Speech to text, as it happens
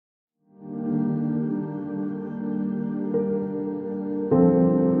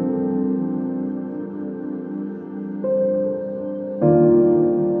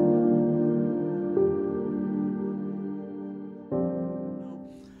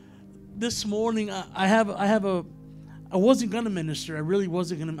this morning I wasn't gonna minister. I really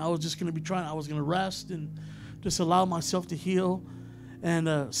wasn't gonna. I was just gonna I was gonna rest and just allow myself to heal.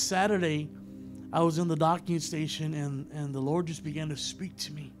 And Saturday, I was in the docking station, and the Lord just began to speak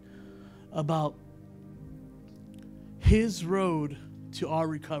to me about His road to our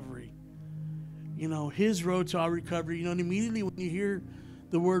recovery. You know, His road to our recovery. You know, and immediately when you hear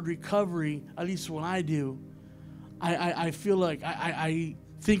the word recovery, at least when I do, I feel like I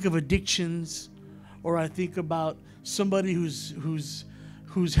think of addictions, or I think about somebody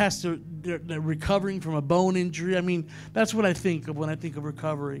they're recovering from a bone injury. I mean, that's what I think of when I think of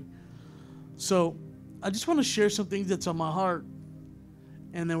recovery. So I just want to share some things that's on my heart,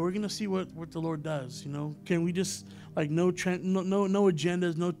 and then we're gonna see what the Lord does. You know, can we just no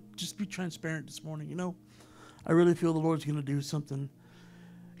agendas, just be transparent this morning. You know, I really feel the Lord's gonna do something.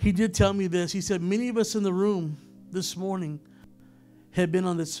 He did tell me this. He said many of us in the room this morning have been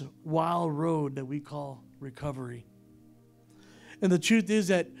on this wild road that we call recovery. And the truth is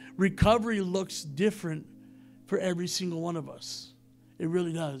that recovery looks different for every single one of us. It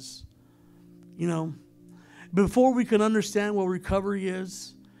really does. You know, before we can understand what recovery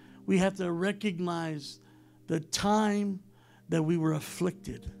is, we have to recognize the time that we were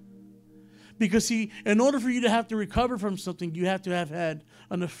afflicted. Because see, in order for you to have to recover from something, you have to have had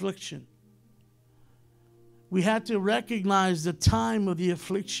an affliction. We had to recognize the time of the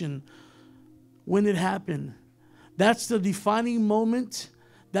affliction when it happened. That's the defining moment.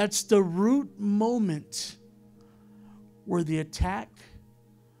 That's the root moment where the attack,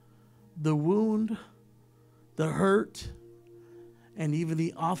 the wound, the hurt, and even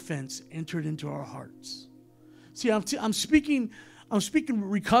the offense entered into our hearts. See, I'm speaking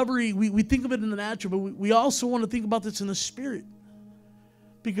recovery. We think of it in the natural, but we also want to think about this in the spirit.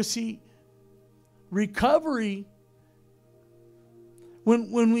 Because see, recovery,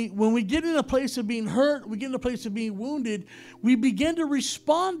 when we get in a place of being hurt, we get in a place of being wounded, we begin to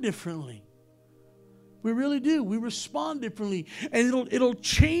respond differently. We really do. We respond differently. And it'll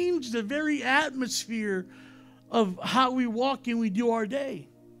change the very atmosphere of how we walk and we do our day.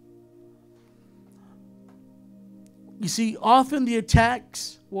 You see, often the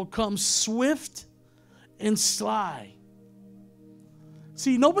attacks will come swift and sly.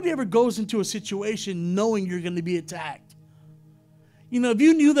 See, nobody ever goes into a situation knowing you're going to be attacked. You know, if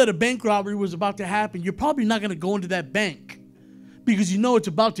you knew that a bank robbery was about to happen, you're probably not going to go into that bank because you know it's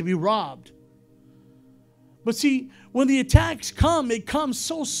about to be robbed. But see, when the attacks come, it comes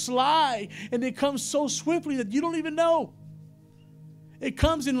so sly and it comes so swiftly that you don't even know. It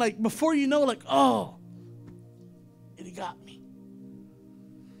comes in before you know, oh, it got me.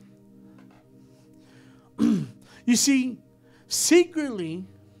 You see, secretly,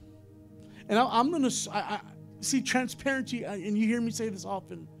 and I'm going to see transparency, and you hear me say this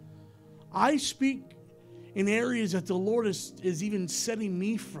often. I speak in areas that the Lord is even setting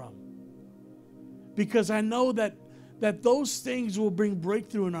me from. Because I know that those things will bring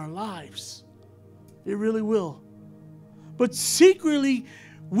breakthrough in our lives. It really will. But secretly,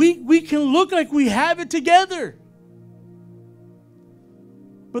 we can look like we have it together.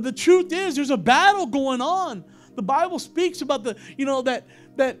 But the truth is, there's a battle going on. The Bible speaks about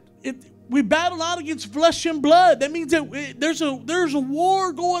we battle not against flesh and blood. That means that there's a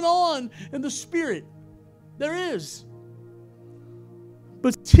war going on in the spirit. There is.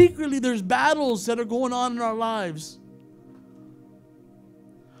 But secretly, there's battles that are going on in our lives.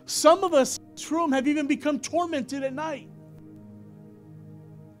 Some of us in this room have even become tormented at night.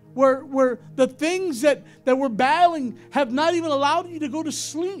 Where the things that we're battling have not even allowed you to go to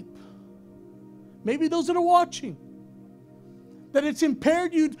sleep. Maybe those that are watching. That it's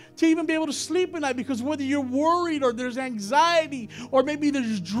impaired you to even be able to sleep at night because whether you're worried or there's anxiety or maybe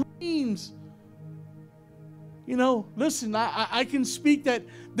there's dreams. You know, listen, I can speak that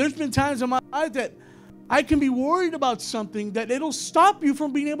there's been times in my life that I can be worried about something that it'll stop you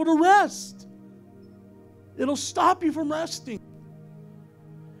from being able to rest. It'll stop you from resting.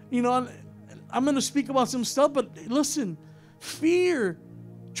 You know, I'm going to speak about some stuff, but listen, fear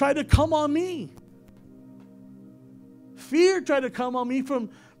tried to come on me. Fear tried to come on me from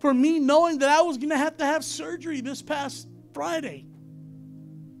me knowing that I was going to have surgery this past Friday.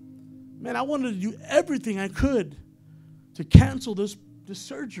 Man, I wanted to do everything I could to cancel this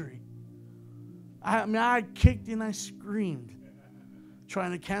surgery. I kicked and I screamed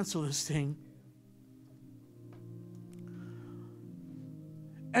trying to cancel this thing.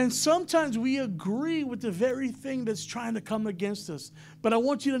 And sometimes we agree with the very thing that's trying to come against us. But I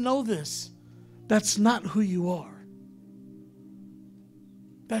want you to know this. That's not who you are.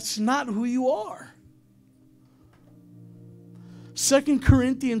 That's not who you are. 2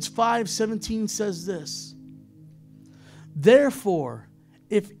 Corinthians 5:17 says this. Therefore,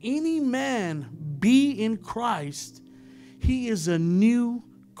 if any man be in Christ, he is a new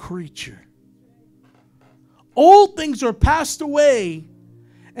creature. Old things are passed away.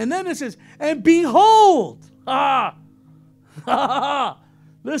 And then it says, and behold,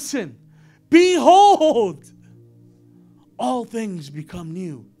 listen, behold, all things become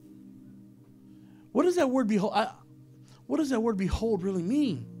new. What does that word behold? What does that word behold really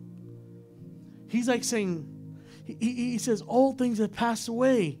mean? He's like saying, he says, all things have passed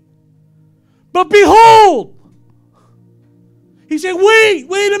away. But behold! He said, wait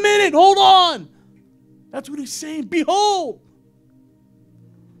a minute, hold on. That's what he's saying. Behold!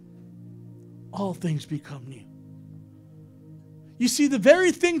 All things become new. You see, the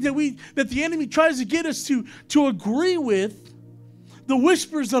very thing that the enemy tries to get us to agree with, the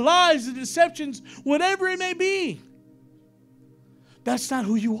whispers, the lies, the deceptions, whatever it may be, that's not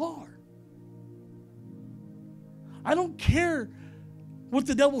who you are. I don't care what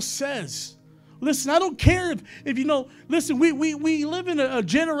the devil says. Listen, I don't care if you know, listen, we live in a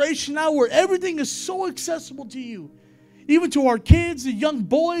generation now where everything is so accessible to you. Even to our kids, the young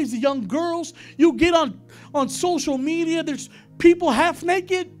boys, the young girls. You get on social media, there's people half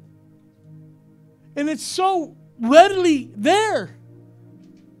naked. And it's so readily there.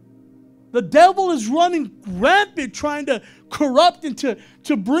 The devil is running rampant trying to corrupt and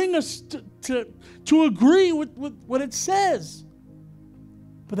to bring us to agree with what it says.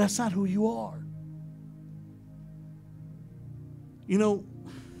 But that's not who you are. You know,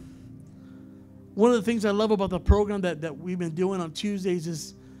 one of the things I love about the program that we've been doing on Tuesdays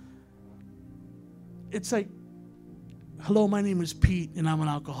is it's like, hello, my name is Pete and I'm an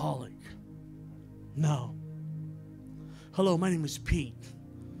alcoholic. No. Hello, my name is Pete.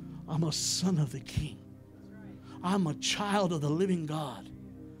 I'm a son of the King. I'm a child of the living God.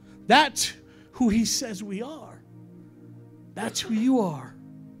 That's who he says we are. That's who you are.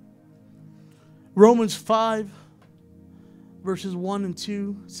 Romans 5, verses 1 and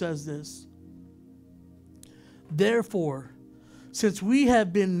 2 says this. Therefore, since we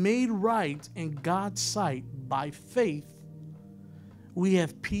have been made right in God's sight by faith, we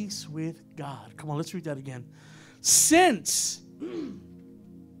have peace with God. Come on, let's read that again. Since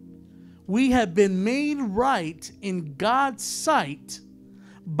we have been made right in God's sight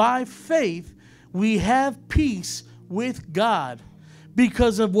by faith, we have peace with God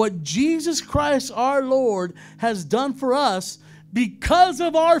because of what Jesus Christ our Lord has done for us. Because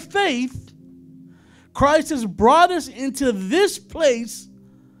of our faith, Christ has brought us into this place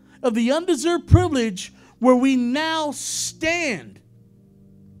of the undeserved privilege where we now stand.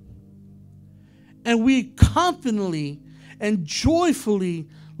 And we confidently and joyfully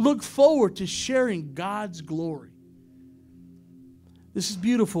look forward to sharing God's glory. This is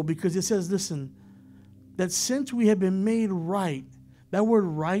beautiful because it says, listen, that since we have been made right, that word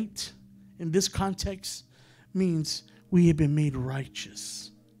right in this context means we have been made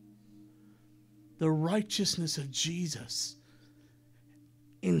righteous. The righteousness of Jesus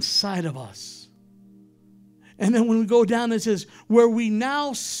inside of us. And then when we go down, it says, where we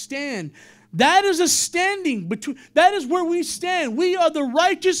now stand. That is a standing between, that is where we stand. We are the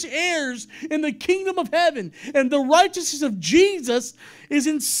righteous heirs in the kingdom of heaven. And the righteousness of Jesus is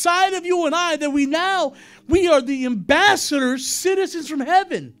inside of you and I, that we are the ambassadors, citizens from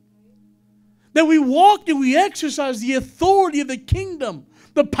heaven. That we walk and we exercise the authority of the kingdom,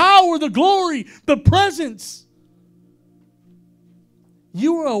 the power, the glory, the presence.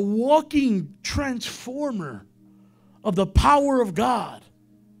 You are a walking transformer of the power of God.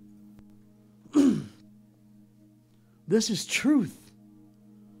 This is truth.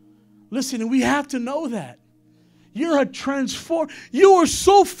 Listen, and we have to know that. You're a transform. You are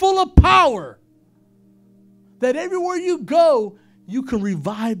so full of power that everywhere you go, you can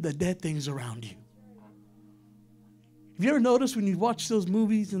revive the dead things around you. Have you ever noticed when you watch those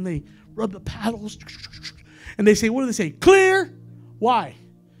movies and they rub the paddles and they say, what do they say? Clear. Why?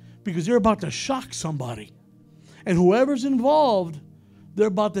 Because they're about to shock somebody. And whoever's involved, they're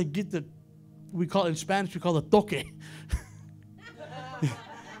about to get we call it in Spanish, we call it toque.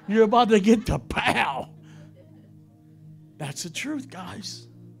 You're about to get the pow. That's the truth, guys.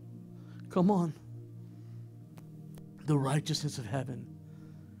 Come on. The righteousness of heaven.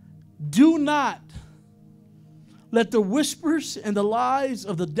 Do not let the whispers and the lies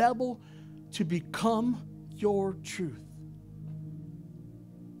of the devil to become your truth.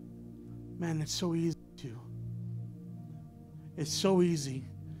 Man, it's so easy to. It's so easy.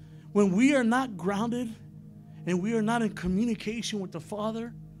 When we are not grounded and we are not in communication with the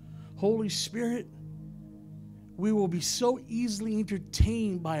Father, Holy Spirit, we will be so easily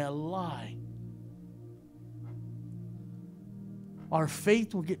entertained by a lie. Our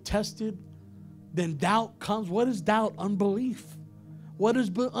faith will get tested. Then doubt comes. What is doubt? Unbelief. What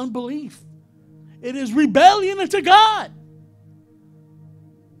is unbelief? It is rebellion unto God.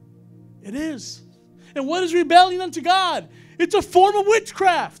 It is. And what is rebellion unto God? It's a form of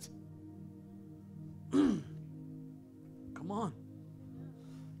witchcraft. Come on.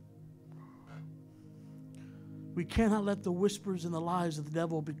 We cannot let the whispers and the lies of the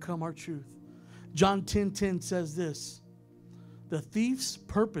devil become our truth. John 10:10 says this: the thief's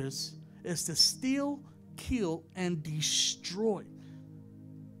purpose is to steal, kill, and destroy.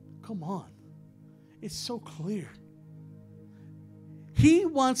 Come on. It's so clear. He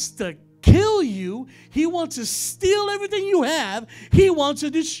wants to kill you. He wants to steal everything you have. He wants to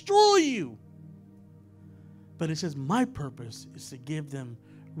destroy you. But it says, my purpose is to give them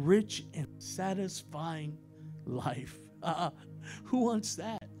rich and satisfying life. Who wants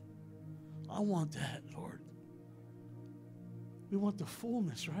that? I want that, Lord. We want the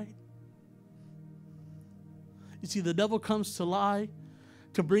fullness, right? You see, the devil comes to lie,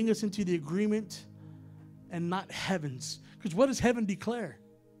 to bring us into the agreement and not heaven's. Because what does heaven declare?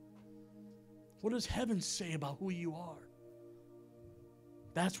 What does heaven say about who you are?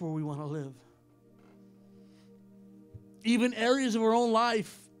 That's where we want to live. Even areas of our own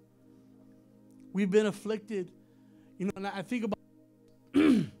life, we've been afflicted. You know, and I think about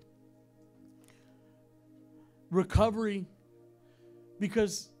recovery,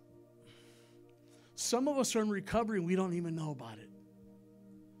 because some of us are in recovery and we don't even know about it.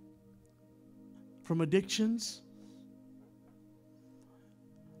 From addictions,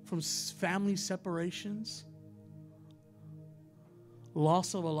 from family separations,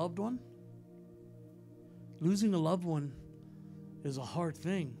 loss of a loved one. Losing a loved one is a hard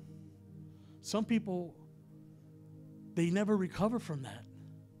thing. Some people, they never recover from that.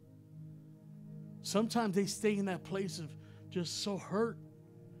 Sometimes they stay in that place of just so hurt.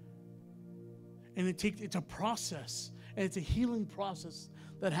 And it's a process, and it's a healing process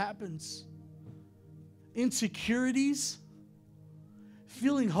that happens. Insecurities,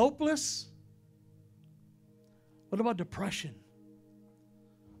 feeling hopeless. What about depression?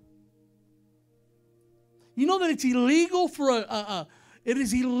 You know that it's illegal for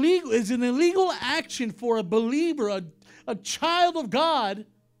it's an illegal action for a believer, a child of God,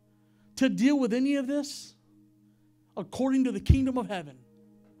 to deal with any of this according to the kingdom of heaven.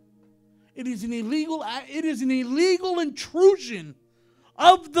 It is an illegal intrusion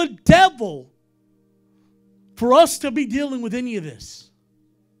of the devil for us to be dealing with any of this.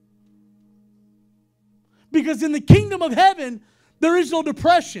 Because in the kingdom of heaven, there is no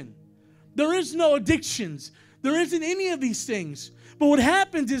depression. There is no addictions. There isn't any of these things. But what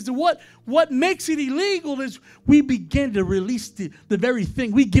happens is what makes it illegal is we begin to release the very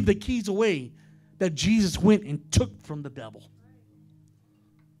thing. We give the keys away that Jesus went and took from the devil.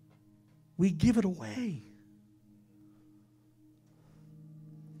 We give it away.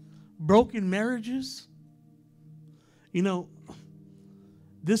 Broken marriages. You know,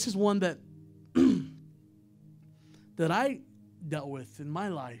 this is one that that I dealt with in my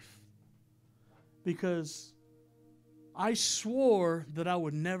life, because I swore that I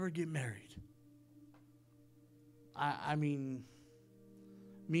would never get married. I mean,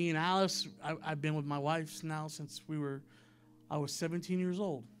 me and Alice, I've been with my wife now since I was 17 years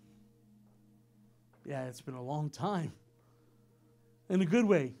old. Yeah, it's been a long time. In a good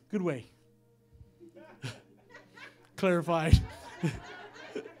way, good way. Clarified.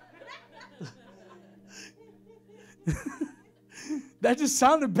 That just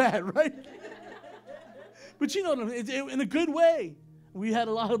sounded bad, right? But you know, in a good way. We had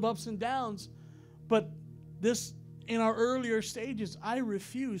a lot of ups and downs. But this, in our earlier stages, I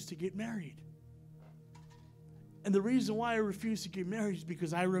refused to get married. And the reason why I refused to get married is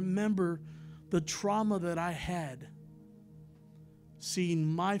because I remember the trauma that I had seeing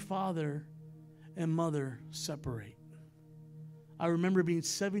my father and mother separate. I remember being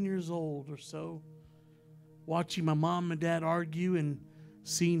 7 years old or so, watching my mom and dad argue and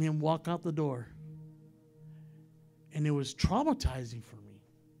seeing him walk out the door. And it was traumatizing for me.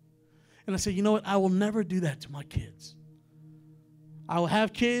 And I said, you know what? I will never do that to my kids. I will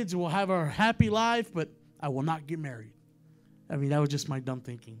have kids and we'll have our happy life, but I will not get married. I mean, that was just my dumb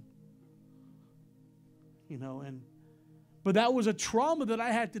thinking. You know, but that was a trauma that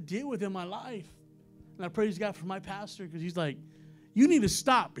I had to deal with in my life. And I praise God for my pastor, because he's like, you need to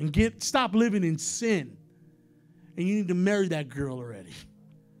stop living in sin. And you need to marry that girl already.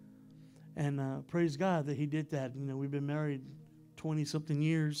 And praise God that he did that. You know, we've been married 20-something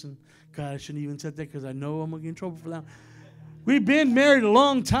years. And God, I shouldn't even said that because I know I'm going to get in trouble for that. We've been married a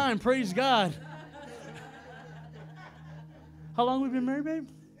long time. Praise God. How long have we been married, babe?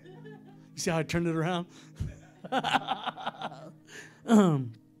 You see how I turned it around?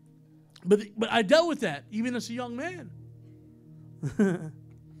 But I dealt with that even as a young man.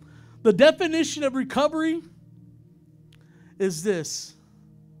 The definition of recovery is this: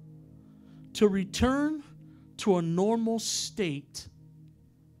 to return to a normal state.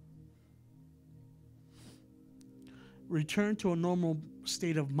 Return to a normal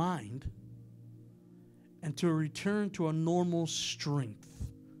state of mind, and to return to a normal strength.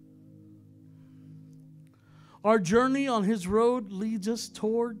 Our journey on His road leads us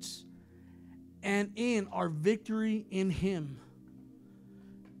towards and in our victory in Him.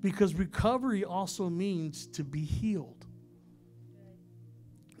 Because recovery also means to be healed.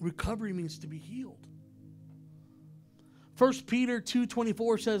 Recovery means to be healed. 1 Peter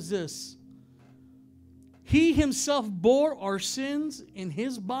 2:24 says this: He Himself bore our sins in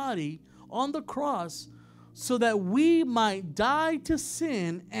His body on the cross so that we might die to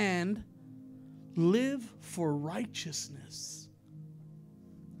sin and live for righteousness.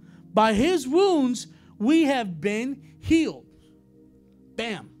 By His wounds we have been healed.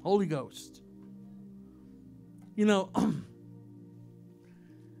 Bam, Holy Ghost. You know,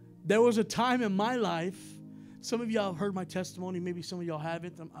 there was a time in my life, some of y'all have heard my testimony, maybe some of y'all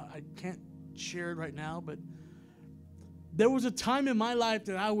haven't. I can't share it right now, but there was a time in my life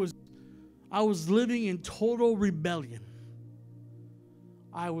that I was living in total rebellion.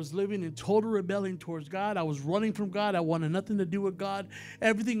 I was living in total rebellion towards God. I was running from God. I wanted nothing to do with God.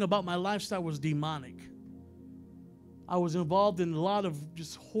 Everything about my lifestyle was demonic. I was involved in a lot of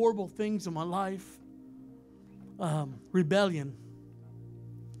just horrible things in my life. Rebellion.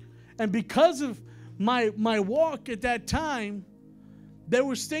 And because of my walk at that time, there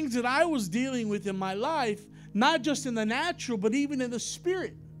was things that I was dealing with in my life, not just in the natural, but even in the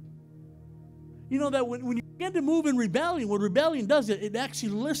spirit. You know that when you begin to move in rebellion, what rebellion does, it actually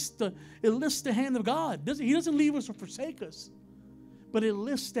lifts the hand of God. He doesn't leave us or forsake us, but it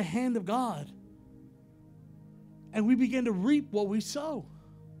lifts the hand of God. And we begin to reap what we sow.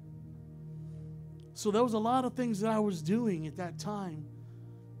 So there was a lot of things that I was doing at that time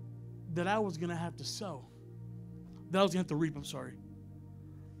that I was going to have to sow. That I was going to have to reap, I'm sorry.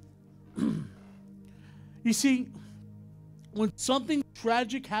 You see, when something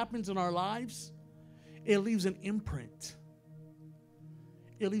tragic happens in our lives, it leaves an imprint.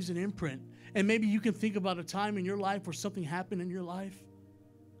 It leaves an imprint. And maybe you can think about a time in your life where something happened in your life.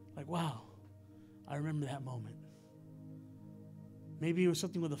 Like, wow, I remember that moment. Maybe it was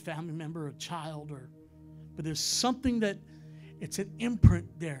something with a family member, a child, but there's something that it's an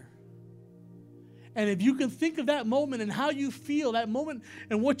imprint there. And if you can think of that moment and how you feel, that moment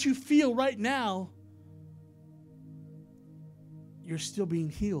and what you feel right now, you're still being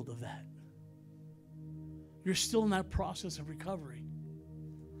healed of that. You're still in that process of recovery.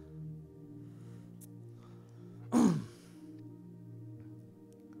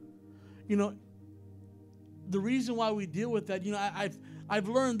 You know, the reason why we deal with that, you know, I've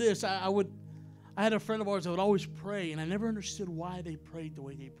learned this. I had a friend of ours that would always pray, and I never understood why they prayed the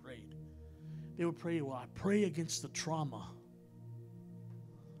way they prayed. They would pray, well, I pray against the trauma.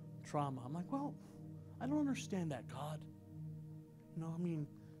 I'm like, well, I don't understand that, God. You know, I mean,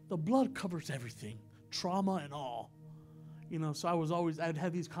 the blood covers everything, trauma and all. You know, so I'd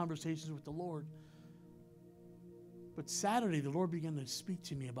have these conversations with the Lord. But Saturday, the Lord began to speak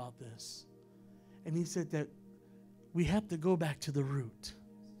to me about this. And He said that we have to go back to the root.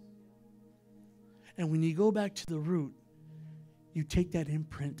 And when you go back to the root, you take that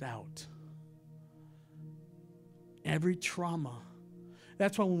imprint out. Every trauma.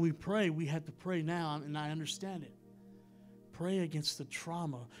 That's why when we pray, we have to pray now, and I understand it. Pray against the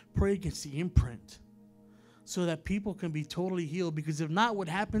trauma. Pray against the imprint so that people can be totally healed. Because if not, what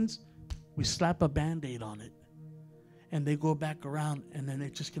happens? We slap a Band-Aid on it. And they go back around, and then they're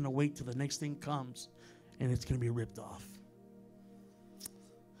just going to wait till the next thing comes, and it's going to be ripped off.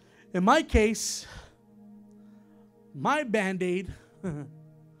 In my case, my Band-Aid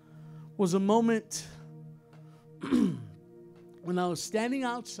was a moment when I was standing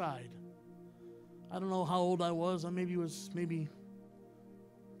outside. I don't know how old I was. I was maybe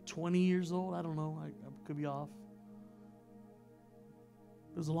 20 years old. I don't know. I could be off.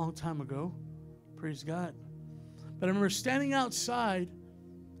 It was a long time ago. Praise God. But I remember standing outside,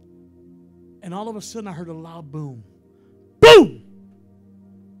 and all of a sudden I heard a loud boom. Boom!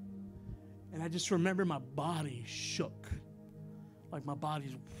 And I just remember my body shook. Like my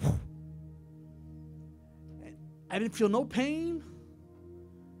body's... And I didn't feel no pain.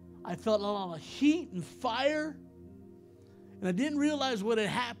 I felt a lot of heat and fire. And I didn't realize what had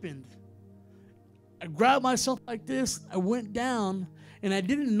happened. I grabbed myself like this. I went down, and I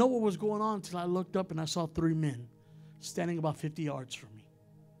didn't know what was going on until I looked up and I saw 3 men standing about 50 yards from me.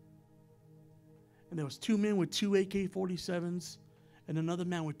 And there was 2 men with 2 AK-47s and another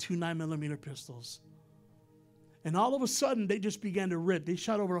man with 2 9mm pistols. And all of a sudden, they just began to rip. They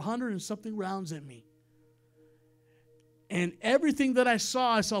shot over 100 and something rounds at me. And everything that I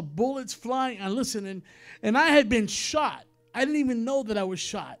saw bullets flying. And listen, and I had been shot. I didn't even know that I was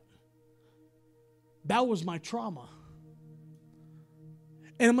shot. That was my trauma.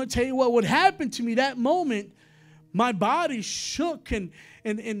 And I'm going to tell you what happened to me that moment. My body shook, and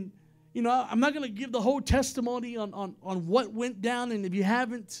you know, I'm not going to give the whole testimony on what went down. And if you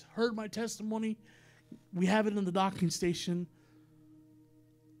haven't heard my testimony, we have it in the docking station.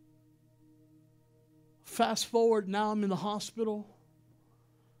 Fast forward, now I'm in the hospital.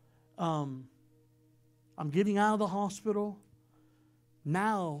 I'm getting out of the hospital.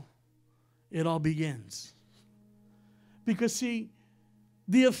 Now it all begins. Because see,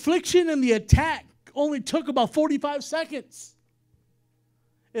 the affliction and the attack only took about 45 seconds.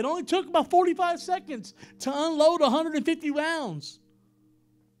 It only took about 45 seconds to unload 150 rounds.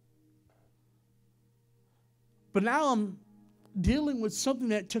 But now I'm dealing with something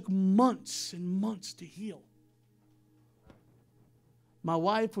that took months and months to heal. My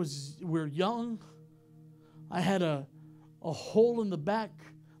wife we're young. I had a hole in the back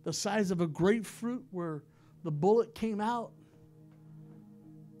the size of a grapefruit where the bullet came out.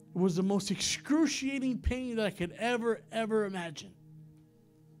 It was the most excruciating pain that I could ever imagine.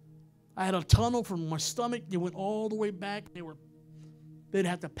 I had a tunnel from my stomach. It went all the way back. They'd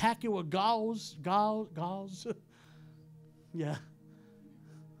have to pack it with gauze. Yeah.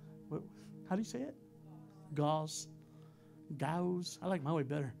 How do you say it? Gauze. Gauze. I like my way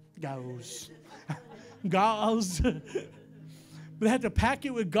better. Gauze. Gauze. But they had to pack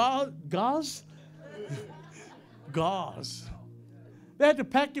it with gauze. Gauze. They had to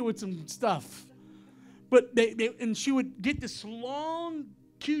pack it with some stuff. But and she would get this long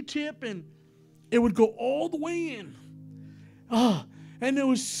Q-tip, and it would go all the way in. And it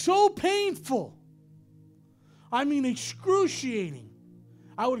was so painful. I mean, excruciating.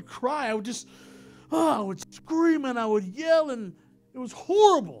 I would cry. I would scream, and I would yell, and it was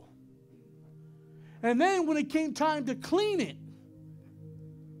horrible. And then when it came time to clean it,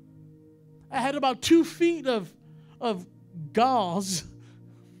 I had about 2 feet of gauze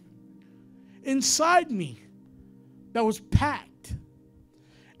inside me that was packed.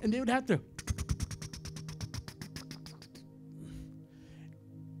 And they would have to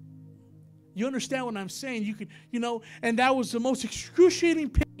you understand what I'm saying? You could, and that was the most excruciating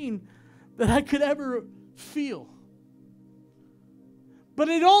pain that I could ever feel. But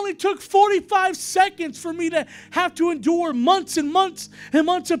it only took 45 seconds for me to have to endure months and months and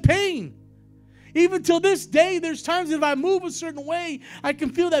months of pain. Even till this day, there's times that if I move a certain way, I can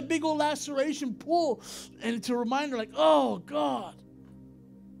feel that big old laceration pull. And it's a reminder like, oh, God,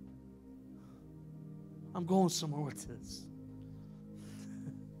 I'm going somewhere with this.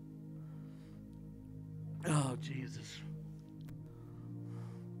 Oh, Jesus.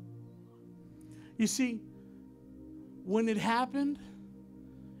 You see, when it happened,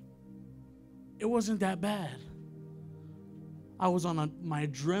 it wasn't that bad. I was my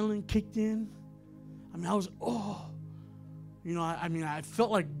adrenaline kicked in. I mean, I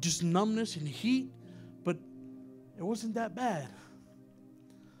felt like just numbness and heat, but it wasn't that bad.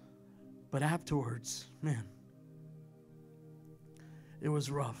 But afterwards, man, it was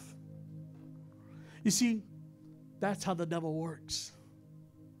rough. You see, that's how the devil works.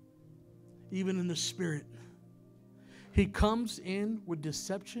 Even in the spirit. He comes in with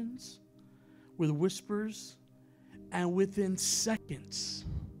deceptions, with whispers, and within seconds,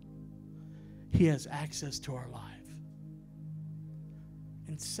 he has access to our life.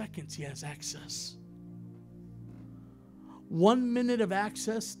 In seconds, he has access. 1 minute of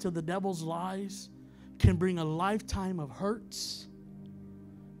access to the devil's lies can bring a lifetime of hurts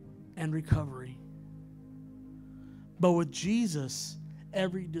and recovery. But with Jesus,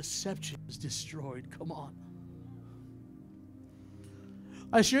 every deception is destroyed. Come on.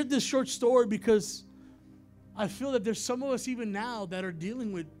 I shared this short story because I feel that there's some of us even now that are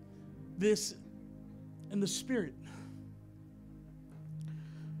dealing with this in the spirit.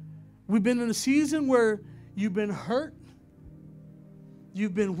 We've been in a season where you've been hurt.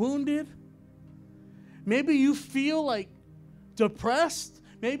 You've been wounded. Maybe you feel like depressed.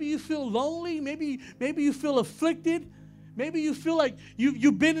 Maybe you feel lonely. Maybe you feel afflicted. Maybe you feel like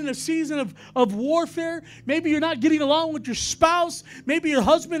you've been in a season of warfare. Maybe you're not getting along with your spouse. Maybe your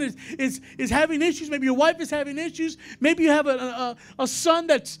husband is having issues. Maybe your wife is having issues. Maybe you have a son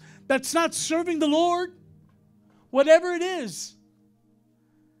that's not serving the Lord. Whatever it is.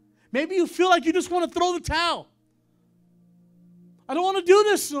 Maybe you feel like you just want to throw the towel. I don't want to do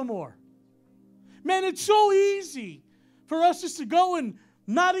this no more. Man, it's so easy for us just to go and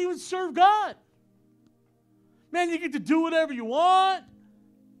not even serve God. Man, you get to do whatever you want.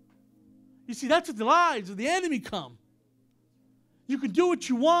 You see, that's what the lies of the enemy come. You can do what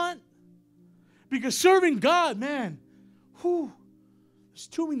you want. Because serving God, man, there's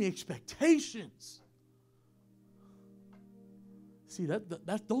too many expectations. See,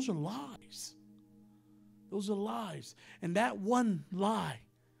 those are lies. Those are lies. And that one lie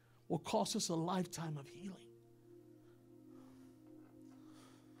will cost us a lifetime of healing.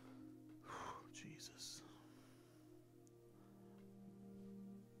 Jesus.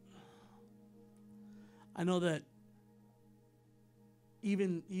 I know that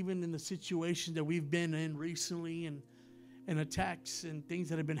even in the situation that we've been in recently and attacks and things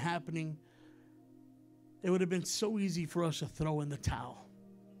that have been happening, it would have been so easy for us to throw in the towel.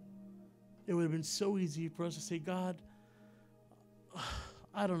 It would have been so easy for us to say, God,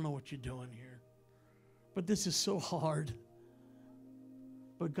 I don't know what you're doing here, but this is so hard.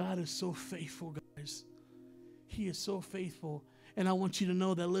 But God is so faithful, guys. He is so faithful. And I want you to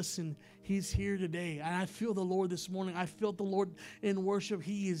know that, listen, He's here today. And I feel the Lord this morning. I felt the Lord in worship.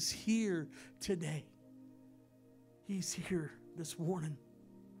 He is here today. He's here this morning.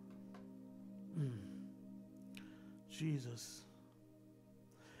 Jesus.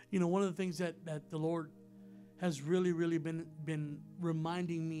 You know, one of the things that the Lord has really been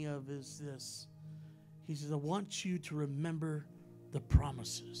reminding me of is this. He says, I want you to remember the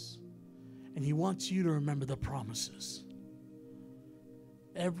promises. And He wants you to remember the promises.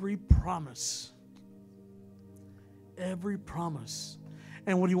 Every promise. Every promise.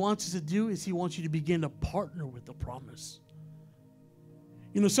 And what He wants us to do is He wants you to begin to partner with the promise.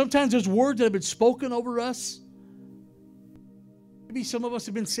 You know, sometimes there's words that have been spoken over us. Maybe some of us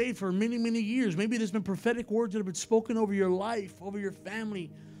have been saved for many years. Maybe there's been prophetic words that have been spoken over your life, over your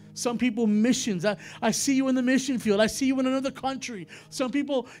family. Some people, missions. I see you in the mission field. I see you in another country. Some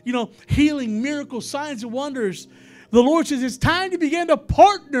people, you know, healing, miracles, signs and wonders. The Lord says it's time to begin to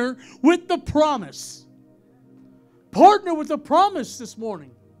partner with the promise. Partner with the promise this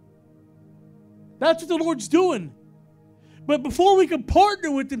morning. That's what the Lord's doing. But before we can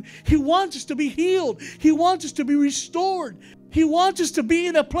partner with Him, He wants us to be healed. He wants us to be restored. He wants us to be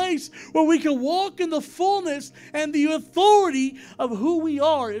in a place where we can walk in the fullness and the authority of who we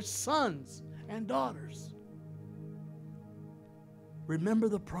are as sons and daughters. Remember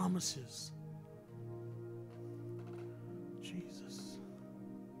the promises. Jesus.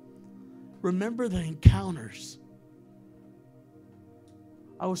 Remember the encounters.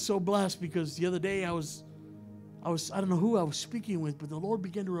 I was so blessed because the other day I don't know who I was speaking with, but the Lord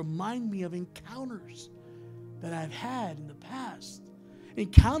began to remind me of encounters that I've had in the past.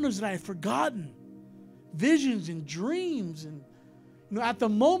 Encounters that I had forgotten. Visions and dreams. And you know, at the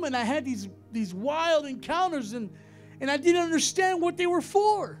moment I had these wild encounters and I didn't understand what they were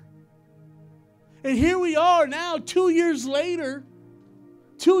for. And here we are now, 2 years later.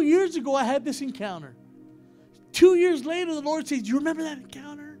 2 years ago I had this encounter. 2 years later the Lord says, do you remember that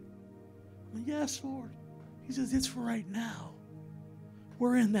encounter? I'm like, yes, Lord. He says, it's for right now.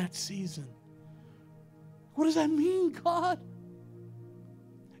 We're in that season. What does that mean, God?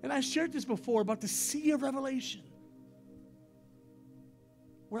 And I shared this before about the sea of revelation.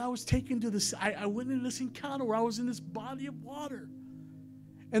 Where I was taken to this, I went into this encounter where I was in this body of water.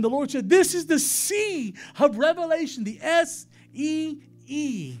 And the Lord said, this is the sea of revelation, the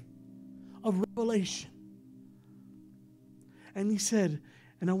S-E-E of revelation. And He said,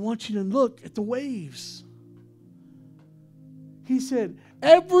 and I want you to look at the waves. He said,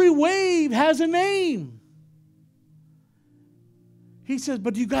 every wave has a name. He says,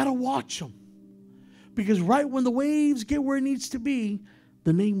 but you got to watch them. Because right when the waves get where it needs to be,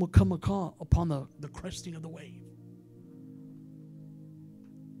 the name will come upon the cresting of the wave.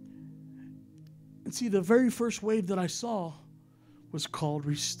 And see, the very first wave that I saw was called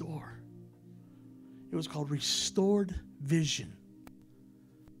Restore. It was called Restored Vision.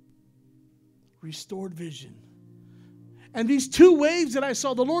 Restored Vision. And these two waves that I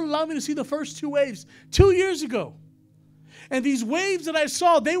saw, the Lord allowed me to see the first two waves 2 years ago. And these waves that I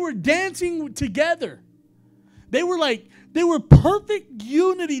saw, they were dancing together. They were perfect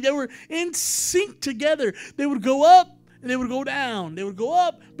unity. They were in sync together. They would go up and they would go down. They would go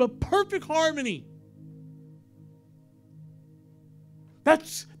up, but perfect harmony.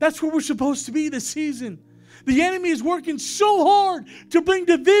 That's where we're supposed to be this season. The enemy is working so hard to bring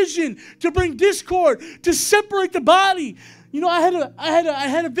division, to bring discord, to separate the body. You know, I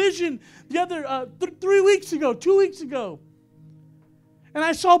had a vision the other 3 weeks ago, 2 weeks ago, and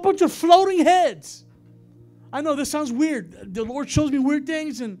I saw a bunch of floating heads. I know this sounds weird. The Lord shows me weird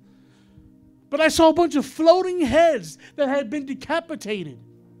things, but I saw a bunch of floating heads that had been decapitated,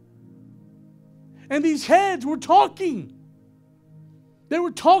 and these heads were talking. They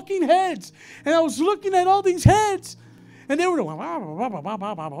were talking heads. And I was looking at all these heads, and they were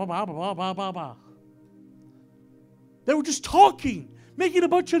They were just talking, making a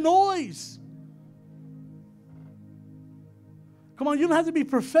bunch of noise. Come on, you don't have to be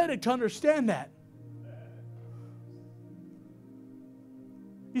prophetic to understand that.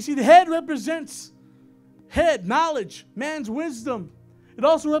 You see, the head represents knowledge, man's wisdom. It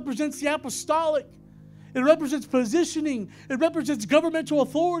also represents the apostolic. It represents positioning. It represents governmental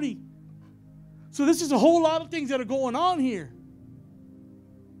authority. So this is a whole lot of things that are going on here.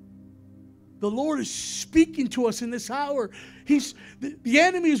 The Lord is speaking to us in this hour. The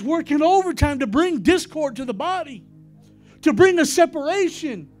enemy is working overtime to bring discord to the body, to bring a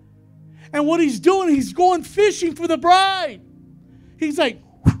separation. And what he's doing, he's going fishing for the bride. He's like,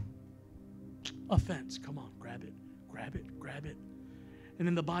 offense, come on, grab it, grab it, grab it. And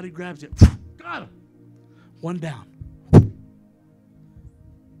then the body grabs it. Got him. One down. Does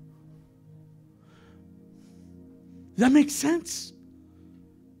that make sense?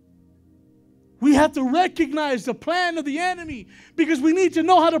 We have to recognize the plan of the enemy because we need to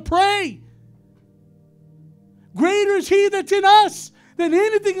know how to pray. Greater is he that's in us than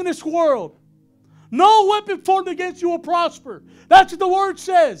anything in this world. No weapon formed against you will prosper. That's what the word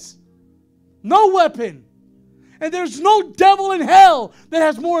says. No weapon. And there's no devil in hell that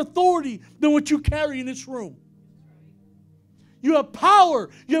has more authority than what you carry in this room. You have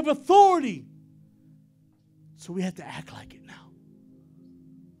power. You have authority. So we have to act like it now.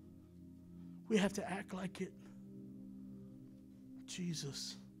 We have to act like it.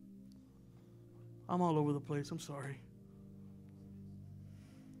 Jesus. I'm all over the place. I'm sorry.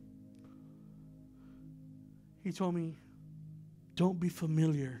 He told me, don't be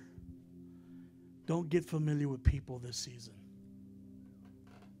familiar. Don't get familiar with people this season.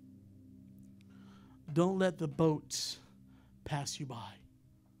 Don't let the boats pass you by.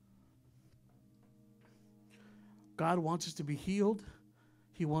 God wants us to be healed.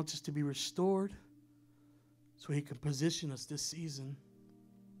 He wants us to be restored so he can position us this season.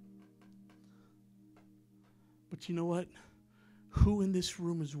 But you know what? Who in this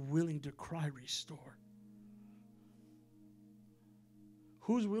room is willing to cry restore?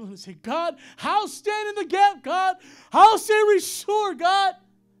 Who's willing to say, God, I'll stand in the gap, God. I'll say restore, God.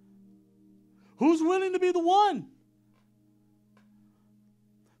 Who's willing to be the one?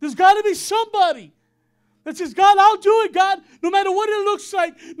 There's got to be somebody that says, God, I'll do it, God. No matter what it looks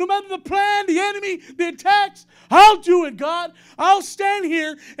like, no matter the plan, the enemy, the attacks, I'll do it, God. I'll stand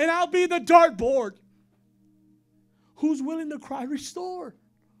here and I'll be the dartboard. Who's willing to cry restore?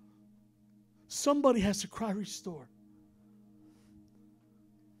 Somebody has to cry restore.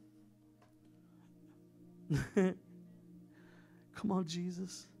 Come on,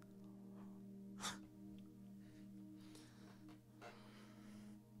 Jesus.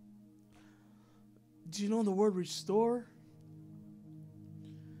 Do you know the word restore?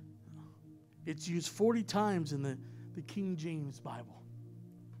 It's used 40 times in the King James Bible.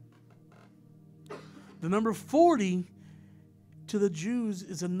 The number 40 to the Jews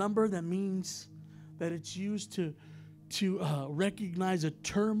is a number that means that it's used to recognize a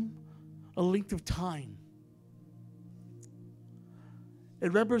term, a length of time.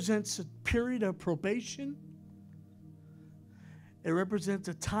 It represents a period of probation. It represents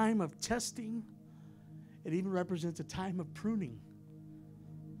a time of testing. It even represents a time of pruning.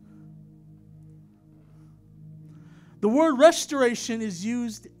 The word restoration is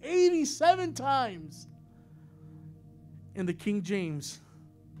used 87 times in the King James.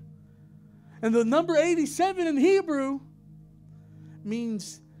 And the number 87 in Hebrew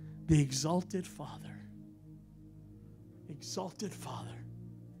means the exalted Father. Exalted Father.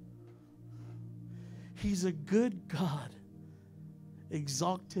 He's a good God,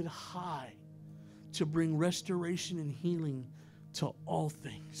 exalted high to bring restoration and healing to all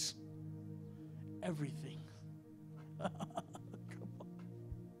things. Everything. Come on.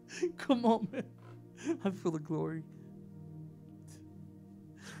 Come on, man. I feel the glory.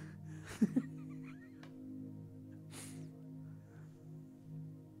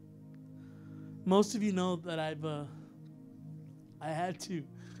 Most of you know that I had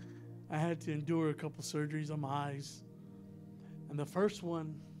to endure a couple surgeries on my eyes. And the first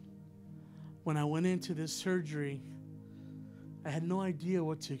one, when I went into this surgery, I had no idea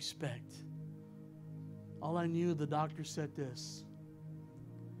what to expect. All I knew, the doctor said this.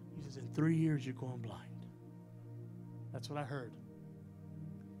 He says, in 3 years, you're going blind. That's what I heard.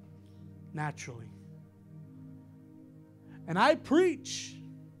 Naturally. And I preach,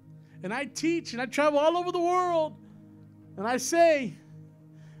 and I teach, and I travel all over the world, and I say,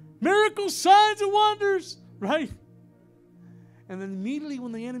 miracles, signs, and wonders, right? And then immediately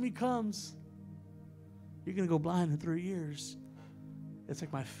when the enemy comes, you're going to go blind in 3 years. It's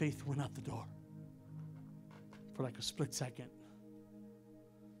like my faith went out the door for like a split second.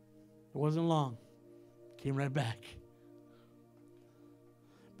 It wasn't long. Came right back.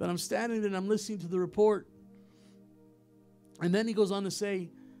 But I'm standing there and I'm listening to the report. And then he goes on to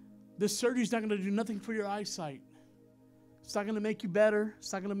say, this surgery is not going to do nothing for your eyesight. It's not going to make you better.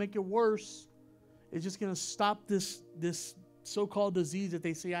 It's not going to make it worse. It's just going to stop this so-called disease that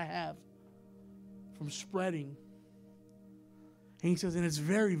they say I have from spreading. And he says, and it's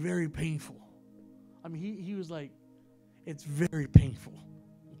very, very painful. I mean, he was like, it's very painful.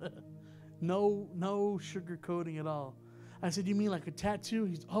 No sugarcoating at all. I said, you mean like a tattoo?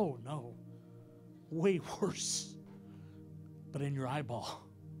 He's, oh, no. Way worse. But in your eyeball.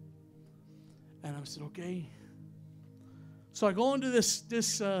 And I said, okay. So I go into this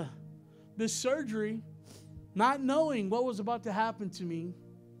surgery, not knowing what was about to happen to me.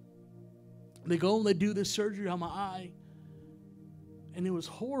 They go and they do this surgery on my eye. And it was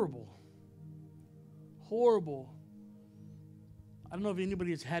horrible. Horrible. I don't know if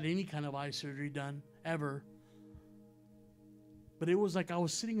anybody has had any kind of eye surgery done, ever. But it was like I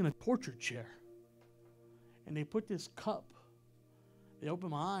was sitting in a torture chair. And they put this cup. They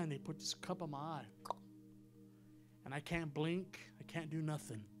opened my eye and they put this cup on my eye. And I can't blink. I can't do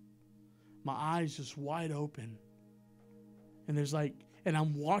nothing. My eyes just wide open. And and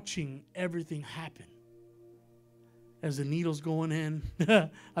I'm watching everything happen. As the needle's going in. I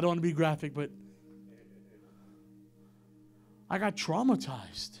don't want to be graphic, but I got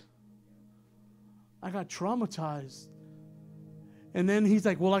traumatized. And then he's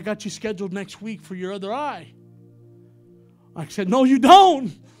like, well, I got you scheduled next week for your other eye. I said, no, you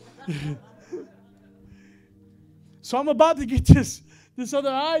don't. So I'm about to get this other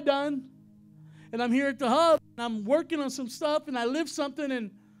eye done. And I'm here at the hub. And I'm working on some stuff. And I lift something.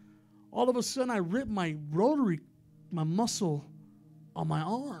 And all of a sudden, I ripped my muscle on my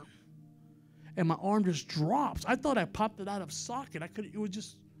arm. And my arm just drops. I thought I popped it out of socket. I couldn't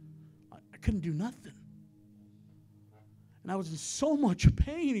do nothing. And I was in so much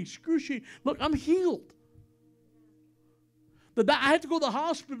pain, excruciating. Look, I'm healed. I had to go to the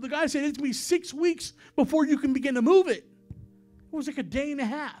hospital. The guy said, it's going to be 6 weeks before you can begin to move it. It was like a day and a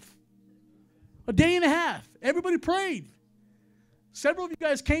half. A day and a half. Everybody prayed. Several of you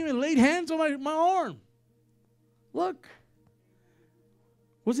guys came and laid hands on my arm. Look.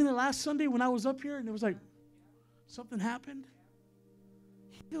 Wasn't it last Sunday when I was up here and it was like, something happened?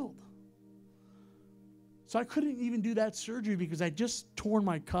 Healed. So I couldn't even do that surgery because I just torn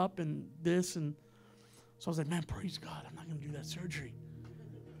my cup and this. And so I was like, man, praise God, I'm not going to do that surgery.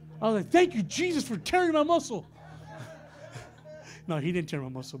 I was like, thank you, Jesus, for tearing my muscle. No, he didn't tear my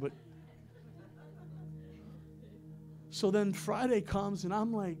muscle, but. So then Friday comes and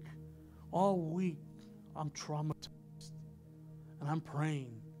I'm like, all week, I'm traumatized. And I'm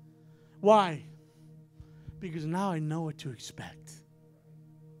praying. Why? Because now I know what to expect.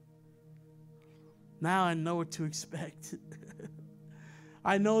 Now I know what to expect.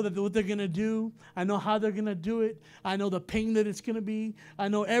 I know that what they're going to do. I know how they're going to do it. I know the pain that it's going to be. I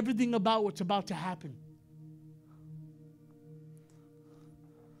know everything about what's about to happen.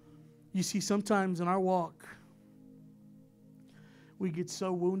 You see, sometimes in our walk, we get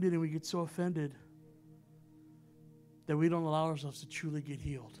so wounded and we get so offended that we don't allow ourselves to truly get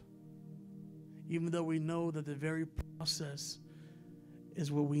healed. Even though we know that the very process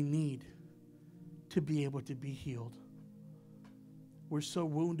is what we need to be able to be healed. We're so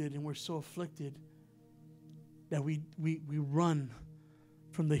wounded and we're so afflicted that we run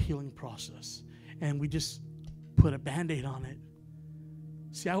from the healing process. And we just put a Band-Aid on it.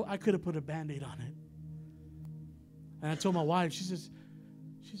 See, I could have put a Band-Aid on it. And I told my wife, she says,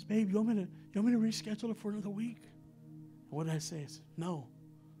 babe, you want me to reschedule it for another week? What did I say? I said, no.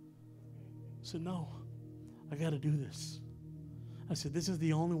 I said, no, I got to do this. I said, this is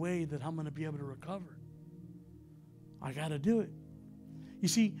the only way that I'm going to be able to recover. I got to do it. You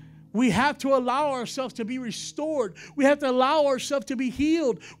see, we have to allow ourselves to be restored. We have to allow ourselves to be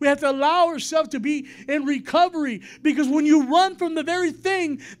healed. We have to allow ourselves to be in recovery. Because when you run from the very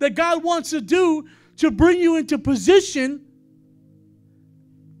thing that God wants to do to bring you into position,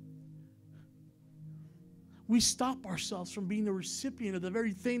 we stop ourselves from being the recipient of the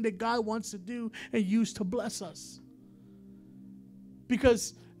very thing that God wants to do and use to bless us.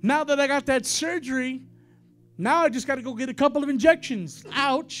 Because now that I got that surgery, now I just got to go get a couple of injections.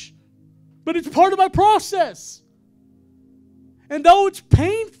 Ouch. But it's part of my process. And though it's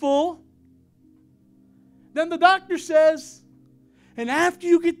painful, then the doctor says, and after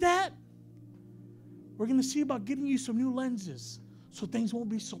you get that, we're going to see about getting you some new lenses so things won't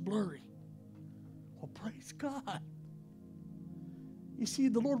be so blurry. Well, praise God. You see,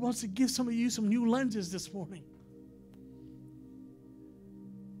 the Lord wants to give some of you some new lenses this morning.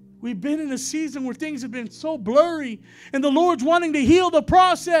 We've been in a season where things have been so blurry, and the Lord's wanting to heal the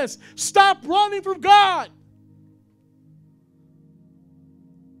process. Stop running from God.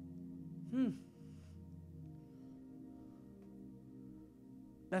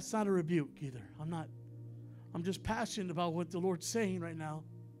 That's not a rebuke either. I'm just passionate about what the Lord's saying right now.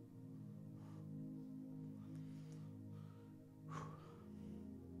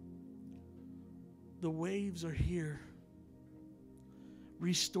 The waves are here.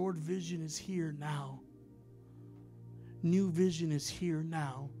 Restored vision is here now. New vision is here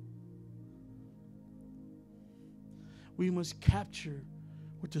now. We must capture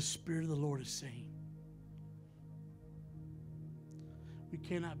what the Spirit of the Lord is saying. We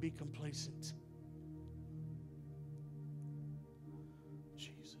cannot be complacent.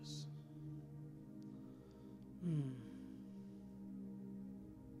 Jesus.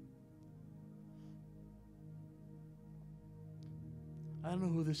 I don't know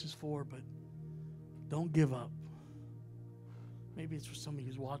who this is for, but don't give up. Maybe it's for somebody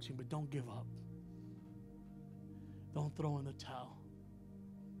who's watching, but don't give up. Don't throw in the towel.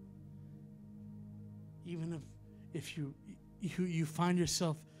 Even if you find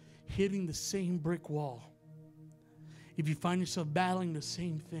yourself hitting the same brick wall, if you find yourself battling the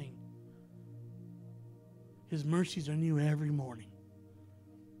same thing, His mercies are new every morning.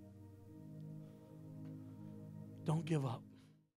 Don't give up.